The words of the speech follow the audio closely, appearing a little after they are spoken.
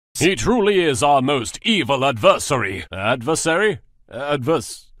He truly is our most evil adversary. Adversary?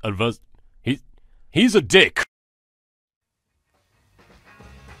 He's a dick.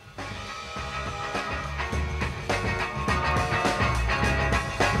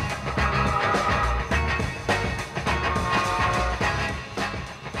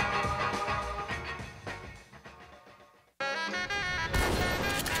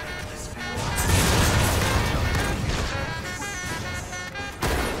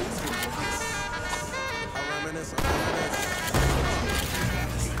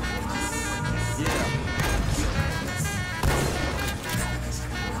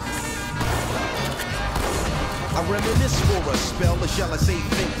 I reminisce for a spell, or shall I say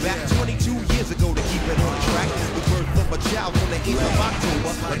think back 22 years ago to keep it on track. The birth of a child on the 8th of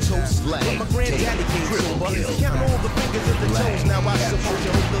October. A toast when my granddaddy came sober. Count all the fingers of the toes, now I suppose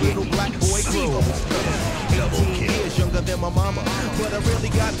you hope the little black boy grows. 18 years younger than my mama, but I really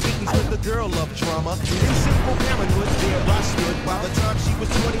got beaten with the girl of drama. In simple parenthood, there I stood. By the time she was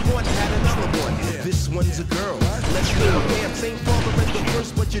 21, had another one. This one's a girl. Let's go, damn, same father as the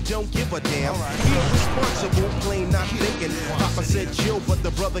first, but you don't give a damn. Irresponsible, plain not thinking. Papa said chill, but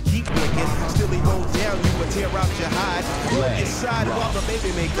the brother keep winking. Still he rolled down, you would tear out your hide. Broke your side while the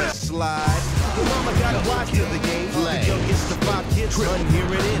baby make a slide. The mama got wise to the game. The youngest of 5 kids, son, here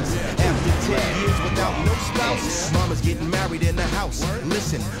it is. After 10 years without no spouse, mama's getting married in the house.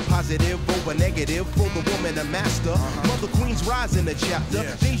 Listen, positive over negative for the woman a master. Mother Queen's rise in the chapter.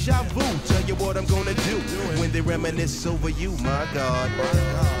 Deja vu, tell you what I'm gonna do when they reminisce over you, my God.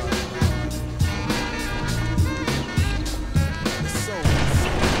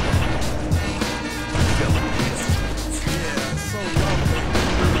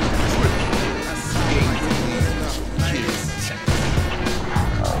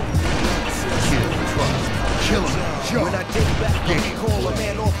 When I dig back, I recall a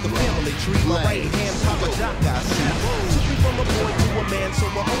man off the family tree. My right hand, Papa Doc, I see. Took me from a boy to a man, so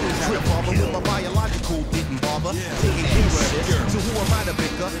I always had a father. When my biological didn't bother taking care of this. So who am I to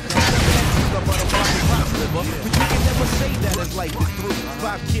bicker? I'm a rock liver. But you can never say that his life is through.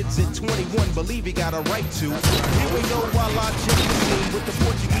 5 kids at 21, believe he got a right to. Here we go while I check the scene with the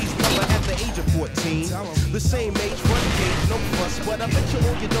Portuguese brother at the age of 14. The same age, front page, no fuss. But I bet you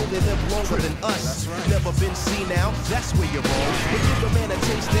all you know they live longer than us. Never been seen now, that's where you're wrong. But give a man a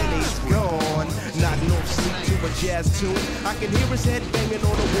taste, then he's gone. Nodding off sleep to a jazz tune. I can hear his head banging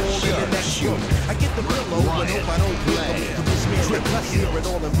on the wall in the next room. I get the pillow, but hope I don't break him. This man the cuss, hear it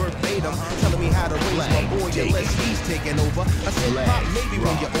all in verbatim. Telling me how to raise my boy unless he's taking over. I said, Pop, maybe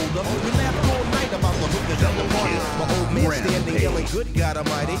when you're older. We laughed all night about the hookers at the party. My old man standing yelling, good God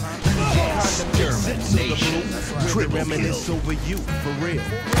Almighty. Use your condom, take sips of the blue. We'll reminisce over you, for real.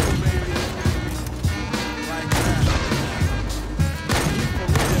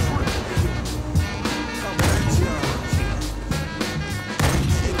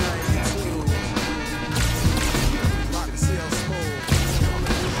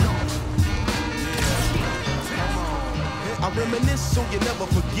 I reminisce so you never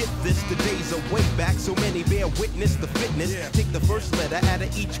forget this. The days are way back, so many bear witness the fitness. Take the first letter out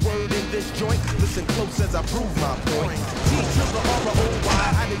of each word in this joint. Listen close as I prove my point. T to the R.O.Y.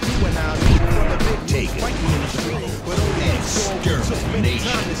 How did you and I meet from the big take fighting in the street? But only you saw what took many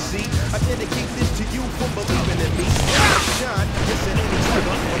time to see. I dedicate this to you for believing in me. Shine, yes and any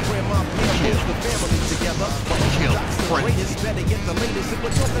trigger. My grandma holds the family together. My uncle Doc's the greatest, better get the latest. If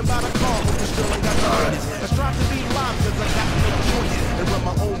we're talking about a car, but we still ain't got the latest. I strive to be live cause I got no choice. And run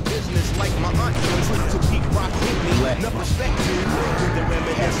my own business like my aunt Joyce. To keep rock with me, enough respect to you. With the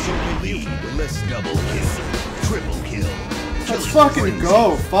reminisce over you. Let's double kill, triple kill. Let's fucking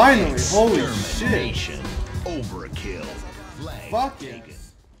go, finally. Holy shit. Overkill. Fuck yeah.